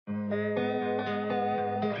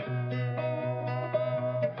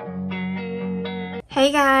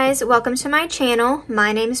Hey guys, welcome to my channel.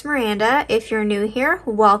 My name is Miranda. If you're new here,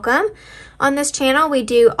 welcome. On this channel, we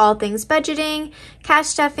do all things budgeting, cash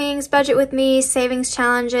stuffings, budget with me, savings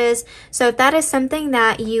challenges. So if that is something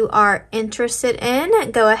that you are interested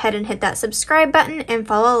in, go ahead and hit that subscribe button and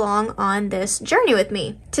follow along on this journey with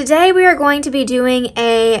me. Today, we are going to be doing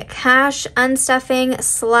a cash unstuffing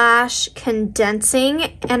 / condensing.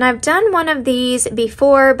 And I've done one of these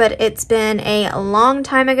before, but it's been a long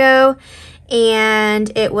time ago,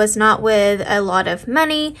 and it was not with a lot of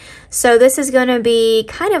money. So this is going to be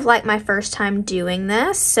kind of like my first time doing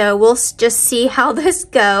this. So we'll just see how this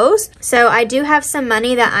goes. So I do have some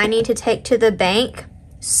money that I need to take to the bank.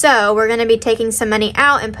 So we're going to be taking some money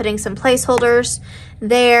out and putting some placeholders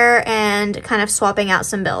there and kind of swapping out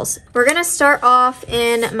some bills. We're going to start off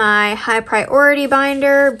in my high priority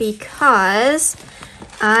binder because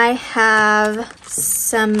I have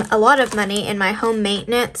a lot of money in my home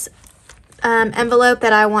maintenance envelope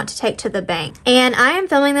that I want to take to the bank. And I am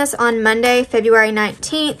filming this on Monday, February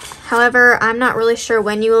 19th. However, I'm not really sure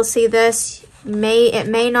when you will see this. It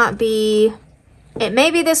may be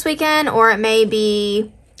this weekend, or it may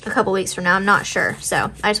be a couple weeks from now. I'm not sure. So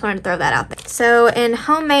I just wanted to throw that out there. So in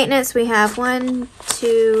home maintenance, we have 1,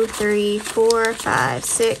 2, 3, 4, 5,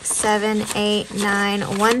 6, 7, 8,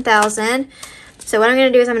 9, 1,000. So what I'm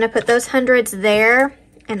going to do is I'm going to put those hundreds there,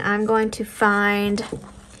 and I'm going to find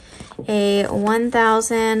a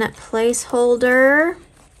 1,000 placeholder.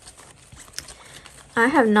 I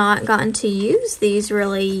have not gotten to use these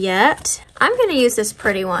really yet. I'm going to use this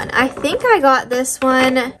pretty one. I think I got this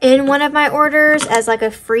one in one of my orders as like a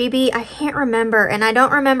freebie. I can't remember, and I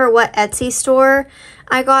don't remember what Etsy store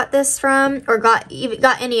I got this from, or got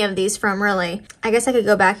any of these from, really. I guess I could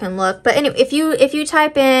go back and look. But anyway, if you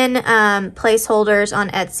type in placeholders on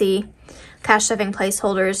Etsy, cash stuffing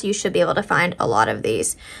placeholders, you should be able to find a lot of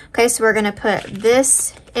these. Okay, so we're gonna put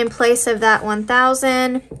this in place of that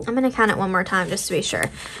 1,000. I'm gonna count it one more time just to be sure.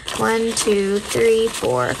 1, 2, 3,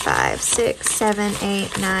 4, 5, 6, 7,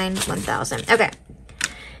 8, 9, 1,000. Okay.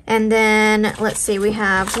 And then let's see, we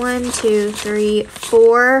have 1, 2, 3,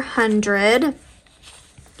 400.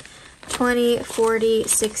 20, 40,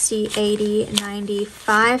 60, 80, 90,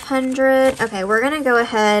 500. Okay, we're gonna go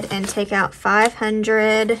ahead and take out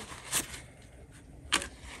 500.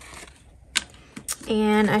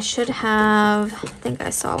 And I should have, I think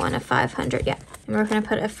I saw one of 500, yeah. And we're gonna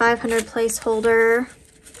put a 500 placeholder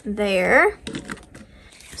there.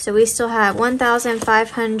 So we still have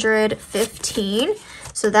 1,515.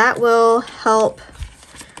 So that will help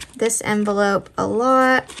this envelope a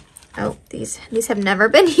lot. Oh, these have never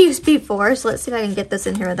been used before. So let's see if I can get this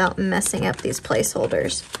in here without messing up these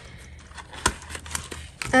placeholders.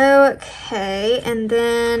 Okay, and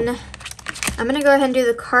then I'm gonna go ahead and do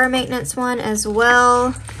the car maintenance one as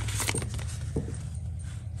well.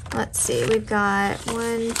 Let's see, we've got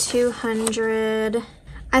 200.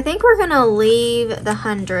 I think we're gonna leave the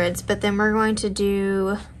hundreds, but then we're going to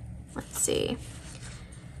do, let's see,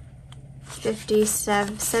 50,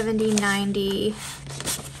 70, 90,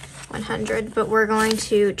 100, but we're going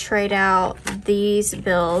to trade out these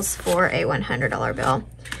bills for a $100 bill.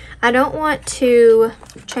 I don't want to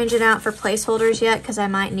change it out for placeholders yet because I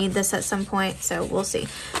might need this at some point, so we'll see.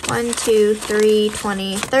 1, 2, 3,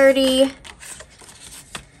 20, 30.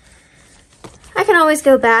 I can always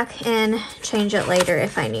go back and change it later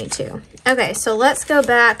if I need to. Okay, so let's go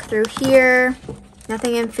back through here.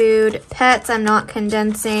 Nothing in food. Pets, I'm not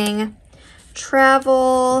condensing.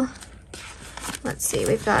 Travel. Let's see,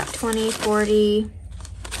 we've got 20, 40,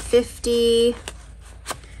 50.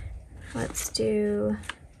 Let's do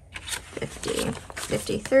 50,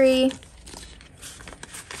 53.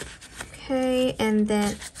 Okay, and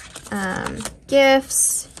then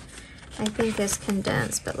gifts, I think is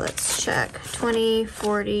condensed, but let's check. 20,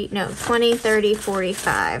 40, no, 20, 30,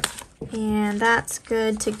 45. And that's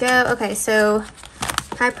good to go. Okay, so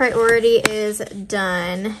high priority is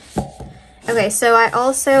done. Okay, so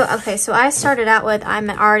I started out with, I'm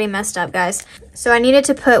already messed up, guys. So I needed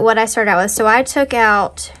to put what I started out with. So I took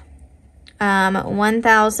out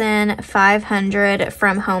 1,500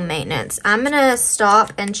 from home maintenance. I'm gonna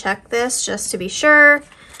stop and check this just to be sure.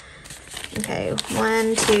 Okay,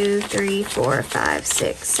 1, 2, 3, 4, 5,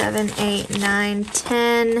 6, 7, 8, 9,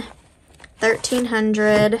 10,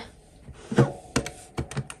 1,300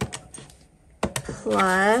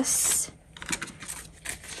 plus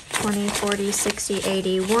 20, 40, 60,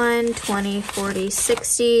 81, 20, 40,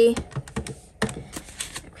 60.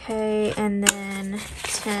 Okay, and then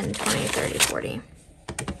 10, 20, 30, 40.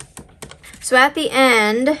 So at the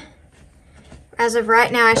end, as of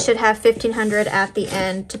right now, I should have 1,500 at the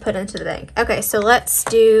end to put into the bank. Okay, so let's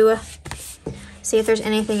do See if there's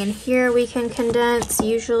anything in here we can condense.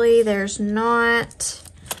 Usually there's not,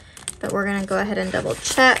 but we're gonna go ahead and double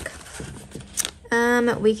check.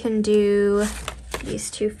 We can do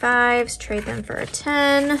these 2 5s, trade them for a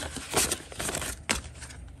 10.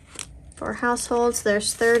 For households,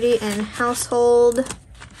 there's 30 in household.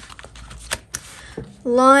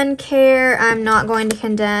 Lawn care, I'm not going to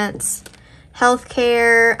condense.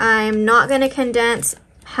 Healthcare, I'm not going to condense.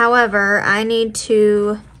 However, I need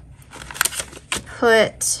to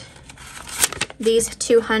put these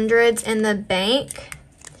 200s in the bank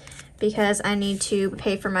because I need to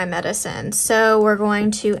pay for my medicine. So we're going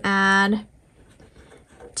to add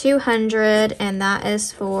 200, and that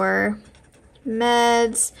is for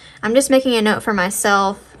meds. I'm just making a note for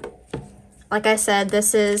myself. Like I said,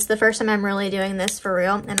 this is the first time I'm really doing this for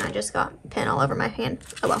real, and I just got pen all over my hand.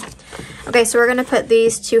 Oh well. Okay, so we're gonna put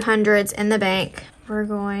these 200s in the bank. We're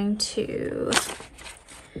going to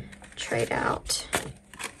trade out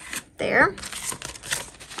there.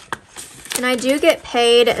 And I do get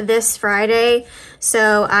paid this Friday,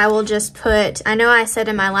 so I will just put, I know I said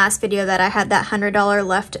in my last video that I had that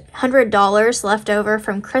 $100 left over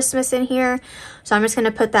from Christmas in here. So I'm just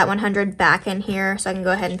gonna put that 100 back in here so I can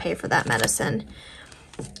go ahead and pay for that medicine.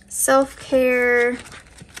 Self-care,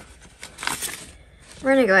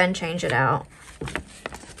 we're gonna go ahead and change it out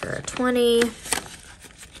for a 20.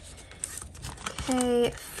 Okay,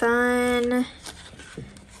 fun,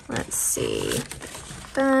 let's see.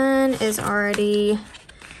 Fun is already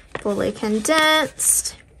fully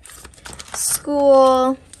condensed.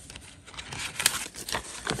 School,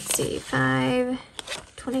 let's see, 5,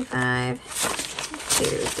 25, 2,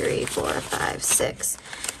 3, 4, 5, 6.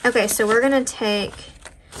 Okay, so we're gonna take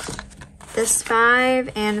this 5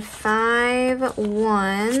 and 5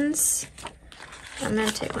 ones. I'm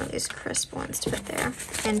gonna take one of these crisp ones to put there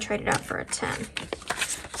and trade it out for a 10.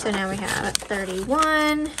 So now we have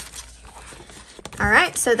 31. All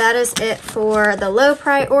right, so that is it for the low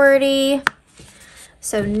priority.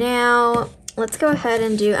 So now let's go ahead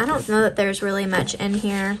and do, I don't know that there's really much in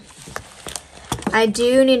here. I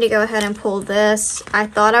do need to go ahead and pull this. I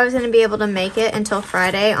thought I was gonna be able to make it until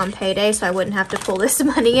Friday on payday so I wouldn't have to pull this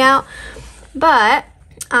money out, but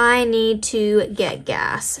I need to get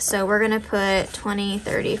gas. So we're gonna put 20,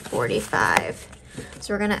 30, 45.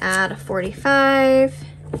 So we're gonna add 45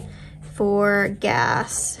 for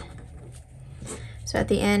gas. So at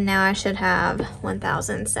the end now I should have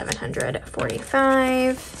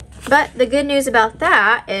 1,745. But the good news about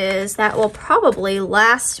that is that will probably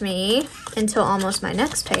last me until almost my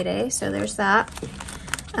next payday. So there's that.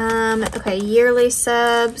 Okay, yearly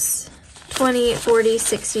subs, 20, 40,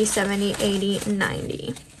 60, 70, 80,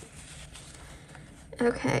 90.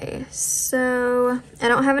 Okay, so I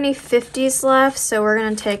don't have any 50s left, so we're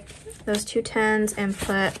gonna take those 2 10s and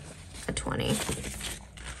put a 20.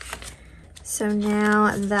 So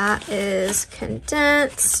now that is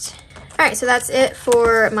condensed. All right, so that's it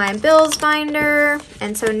for my bills binder.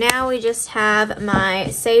 And so now we just have my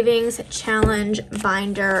savings challenge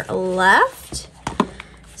binder left.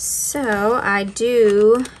 So I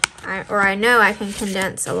know I can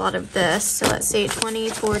condense a lot of this. So let's see, 20,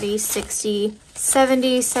 40, 60,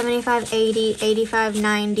 70, 75, 80, 85,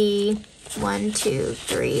 90, 1, 2,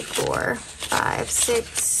 3, 4, 5,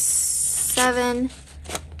 6, 7,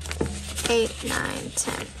 8, 9,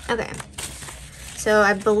 10. Okay. So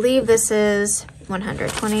I believe this is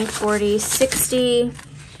 100, 20, 40, 60,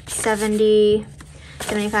 70,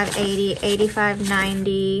 75, 80, 85,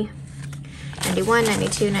 90, 91,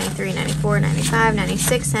 92, 93, 94, 95,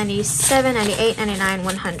 96, 97, 98, 99,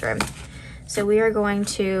 100. So we are going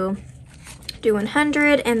to do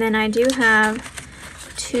 100, and then I do have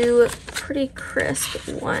 2 pretty crisp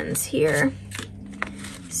ones here.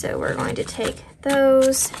 So we're going to take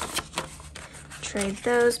those, trade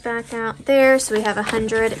those back out there. So we have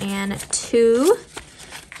 102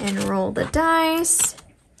 and roll the dice.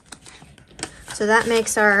 So that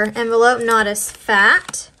makes our envelope not as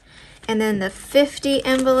fat. And then the 50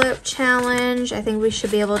 envelope challenge, I think we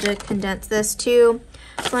should be able to condense this to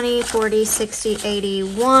 20, 40, 60,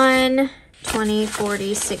 81, 20,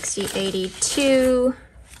 40, 60, 82,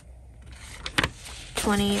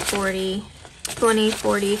 20, 40, 20,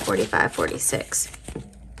 40, 45, 46.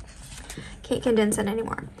 Can't condense it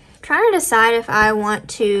anymore. I'm trying to decide if I want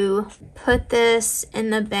to put this in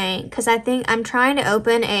the bank because I think I'm trying to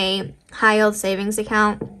open a high yield savings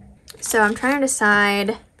account. So I'm trying to decide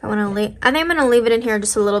if I want to leave. I think I'm going to leave it in here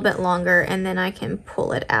just a little bit longer and then I can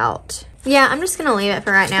pull it out. Yeah, I'm just going to leave it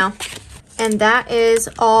for right now. And that is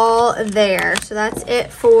all there. So that's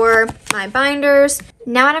it for my binders.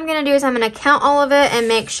 Now what I'm gonna do is I'm gonna count all of it and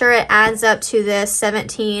make sure it adds up to this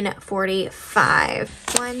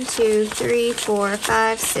 $17.45. 1, 2, 3, 4,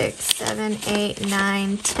 5, 6, 7, 8,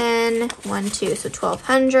 9, 10. 1, 2, so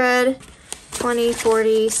 1,200. 20,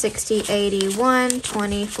 40, 60, 81,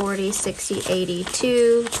 20, 40, 60,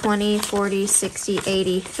 82, 20, 40, 60,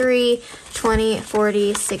 83, 20,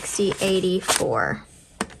 40, 60, 84.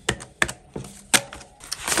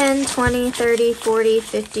 10, 20, 30, 40,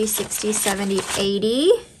 50, 60, 70,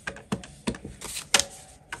 80.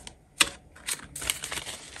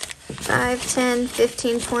 5, 10,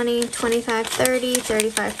 15, 20, 25, 30,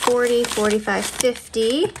 35, 40, 45,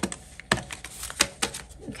 50.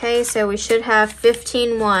 Okay, so we should have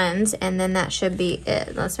 15 ones, and then that should be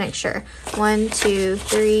it. Let's make sure. 1, 2,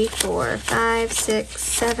 3, 4, 5, 6,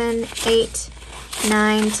 7, 8,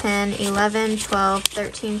 9, 10, 11, 12,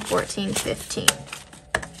 13, 14, 15.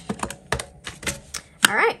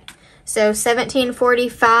 All right, so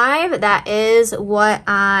 1745, that is what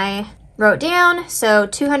I wrote down. So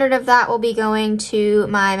 200 of that will be going to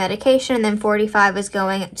my medication, and then 45 is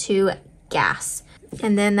going to gas.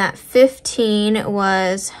 And then that 15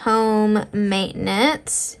 was home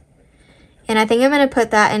maintenance. And I think I'm going to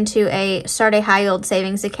put that into start a high yield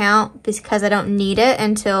savings account because I don't need it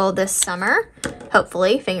until this summer.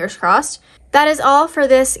 Hopefully, fingers crossed. That is all for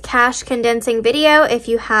this cash condensing video. If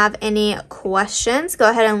you have any questions, go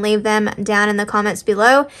ahead and leave them down in the comments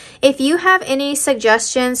below. If you have any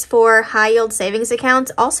suggestions for high yield savings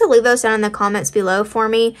accounts, also leave those down in the comments below for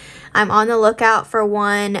me. I'm on the lookout for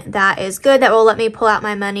one that is good, that will let me pull out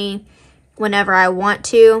my money whenever I want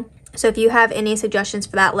to. So if you have any suggestions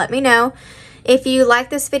for that, let me know. If you like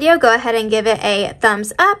this video, go ahead and give it a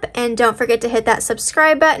thumbs up, and don't forget to hit that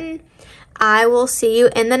subscribe button. I will see you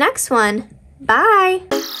in the next one. Bye.